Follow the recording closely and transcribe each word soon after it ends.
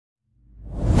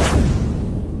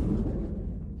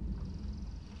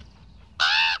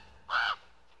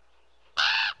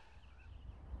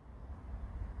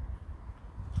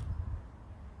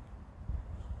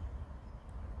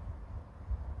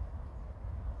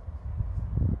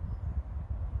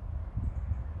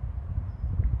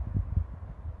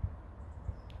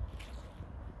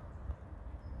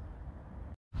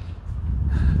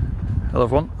Hello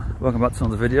everyone, welcome back to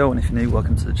another video, and if you're new,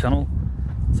 welcome to the channel.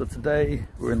 So today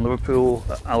we're in Liverpool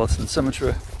at Allerton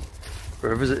Cemetery.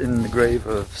 We're visiting the grave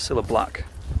of Cilla Black.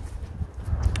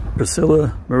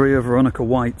 Priscilla Maria Veronica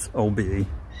White, OBE,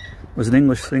 was an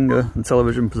English singer and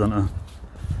television presenter,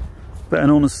 better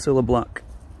known as Cilla Black.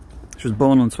 She was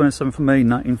born on 27th of May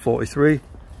 1943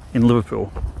 in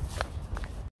Liverpool.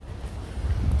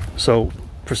 So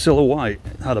Priscilla White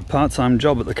had a part-time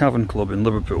job at the Cavern Club in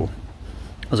Liverpool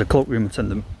as a cloakroom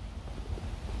attendant.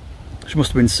 She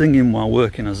must have been singing while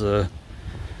working, as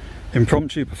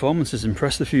impromptu performances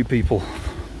impressed a few people,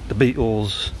 the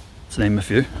Beatles to name a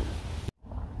few.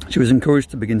 She was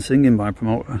encouraged to begin singing by a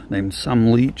promoter named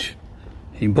Sam Leach.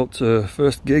 He booked her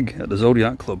first gig at the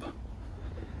Zodiac Club,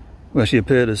 where she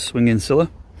appeared as Swinging Cilla,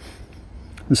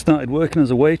 and started working as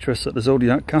a waitress at the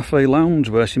Zodiac Cafe Lounge,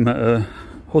 where she met her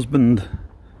husband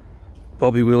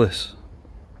Bobby Willis.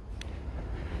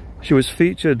 She was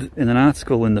featured in an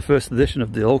article in the first edition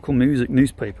of the local music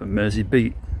newspaper Mersey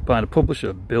Beat by the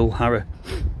publisher Bill Harry,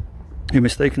 who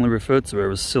mistakenly referred to her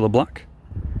as Cilla Black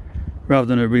rather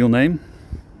than her real name.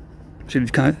 She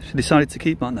decided to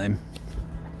keep that name.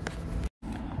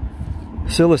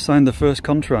 Cilla signed the first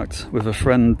contract with her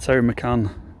friend Terry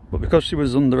McCann, but because she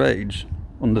was underage,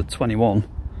 under 21,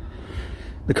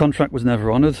 the contract was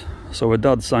never honoured, so her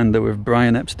dad signed her with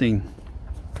Brian Epstein.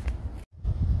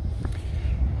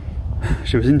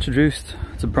 She was introduced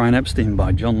to Brian Epstein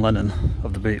by John Lennon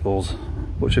of the Beatles,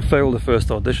 but she failed her first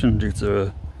audition due to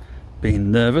her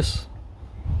being nervous,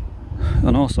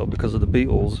 and also because of the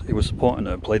Beatles who were supporting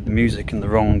her played the music in the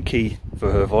wrong key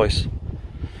for her voice.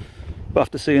 But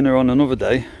after seeing her on another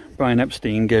day, Brian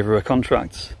Epstein gave her a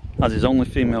contract as his only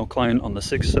female client on the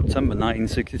 6th September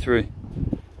 1963.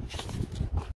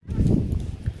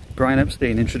 Brian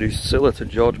Epstein introduced Cilla to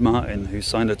George Martin, who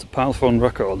signed her to Parlophone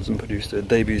Records and produced her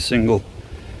debut single,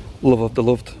 Love of the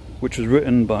Loved, which was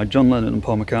written by John Lennon and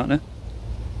Paul McCartney.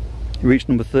 It reached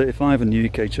number 35 in the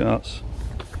UK charts.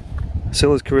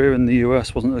 Cilla's career in the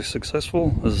US wasn't as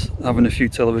successful, as having a few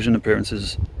television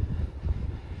appearances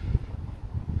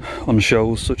on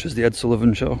shows such as The Ed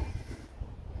Sullivan Show.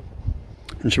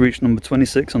 And she reached number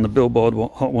 26 on the Billboard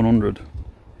Hot 100.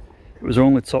 It was her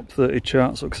only top 30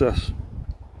 chart success.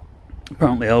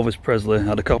 Apparently Elvis Presley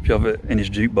had a copy of it in his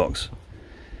jukebox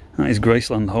at his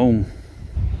Graceland home.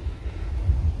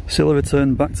 Cilla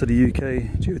returned back to the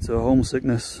UK due to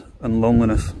homesickness and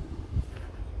loneliness.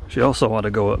 She also had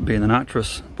a go at being an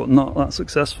actress, but not that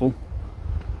successful.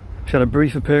 She had a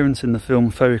brief appearance in the film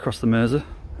Ferry Across the Mersey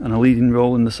and a leading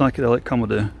role in the psychedelic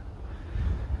comedy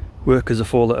Work is a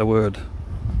Four-Letter Word.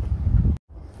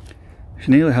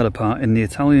 She nearly had a part in The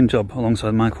Italian Job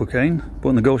alongside Michael Caine,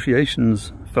 but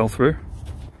negotiations fell through.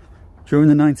 During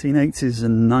the 1980s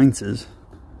and 90s,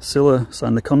 Cilla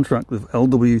signed a contract with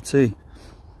LWT,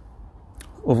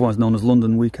 otherwise known as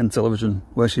London Weekend Television,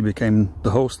 where she became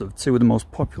the host of two of the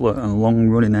most popular and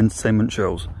long-running entertainment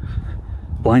shows,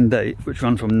 Blind Date, which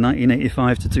ran from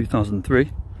 1985 to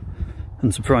 2003,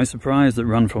 and Surprise Surprise, that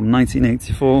ran from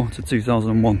 1984 to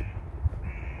 2001.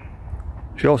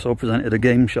 She also presented a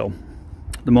game show,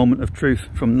 The Moment of Truth,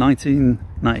 from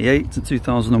 1998 to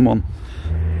 2001,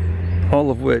 all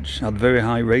of which had very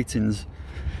high ratings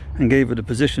and gave her the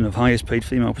position of highest paid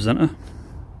female presenter.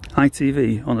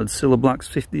 ITV honoured Cilla Black's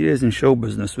 50 years in show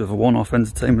business with a one-off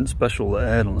entertainment special that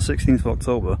aired on the 16th of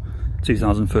October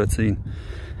 2013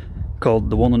 called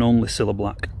The One and Only Cilla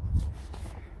Black.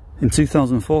 In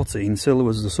 2014, Cilla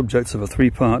was the subject of a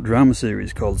three-part drama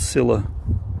series called Cilla,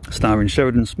 starring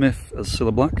Sheridan Smith as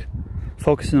Cilla Black,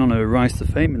 focusing on her rise to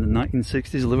fame in the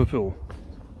 1960s Liverpool.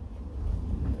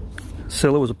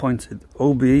 Cilla was appointed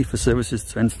OBE for services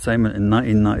to entertainment in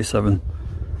 1997.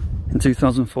 In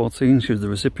 2014, she was the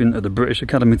recipient of the British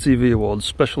Academy TV Awards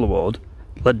Special Award,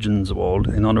 Legends Award,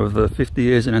 in honour of her 50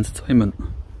 years in entertainment.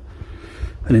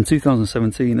 And in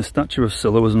 2017, a statue of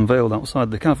Cilla was unveiled outside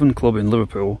the Cavern Club in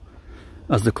Liverpool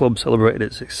as the club celebrated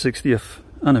its 60th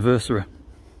anniversary.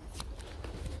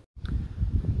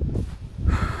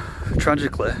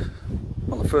 Tragically,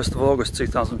 on the 1st of August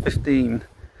 2015,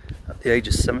 at the age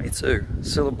of 72,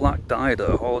 Cilla Black died at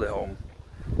her holiday home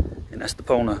in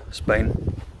Estepona,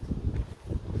 Spain.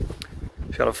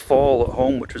 She had a fall at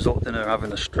home which resulted in her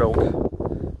having a stroke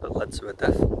that led to her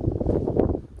death.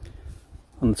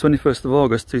 On the 21st of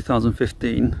August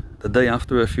 2015, the day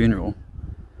after her funeral,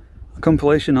 a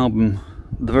compilation album,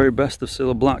 The Very Best of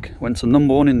Cilla Black, went to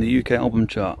number 1 in the UK album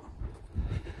chart.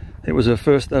 It was her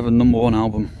first ever number 1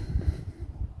 album.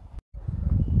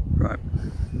 Right,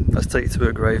 let's take you to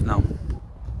her grave now.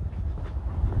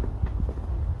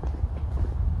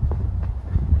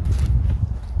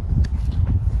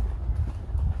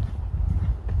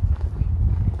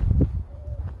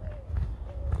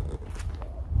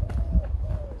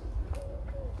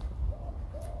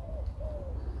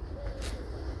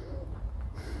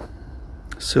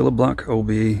 Cilla Black,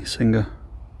 OBE singer.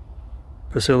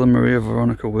 Priscilla Maria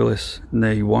Veronica Willis,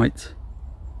 née White,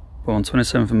 born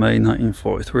 27th of May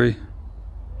 1943,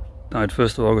 died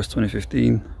 1st of August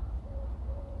 2015.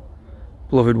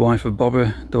 Beloved wife of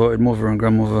Bobby, doted mother and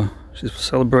grandmother. She's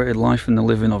celebrated life and the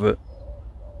living of it,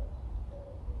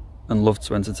 and loved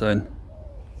to entertain.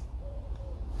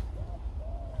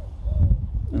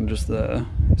 And just there,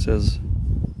 it says,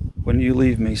 "When you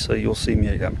leave me, say you'll see me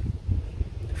again.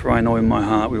 For I know in my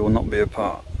heart we will not be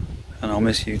apart, and I'll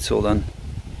miss you till then.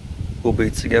 We'll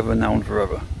be together now and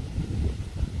forever.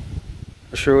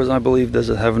 As sure as I believe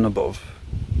there's a heaven above,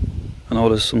 I know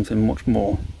there's something much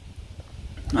more.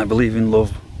 I believe in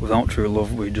love. Without true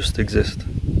love, we just exist.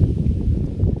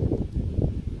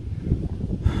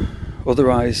 Other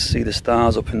eyes see the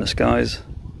stars up in the skies,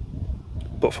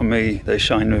 but for me, they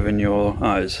shine within your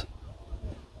eyes.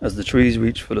 As the trees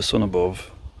reach for the sun above,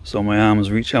 so my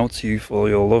arms reach out to you for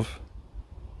your love.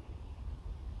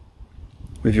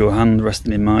 With your hand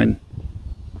resting in mine,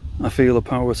 I feel a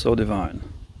power so divine.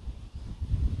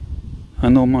 I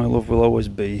know my love will always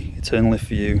be eternally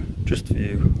for you, just for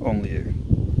you, only you."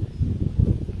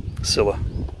 Cilla.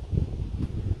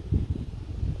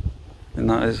 And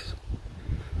that is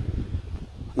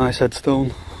a nice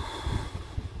headstone.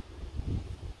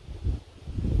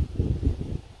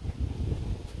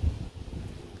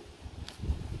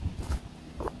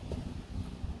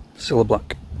 Cilla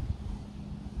Black.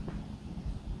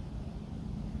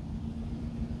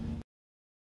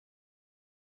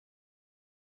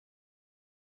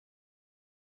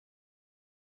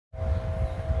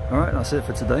 Alright, that's it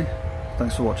for today.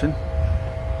 Thanks for watching.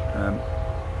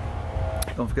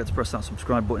 Don't forget to press that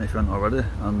subscribe button if you haven't already,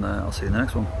 and I'll see you in the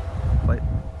next one. Bye.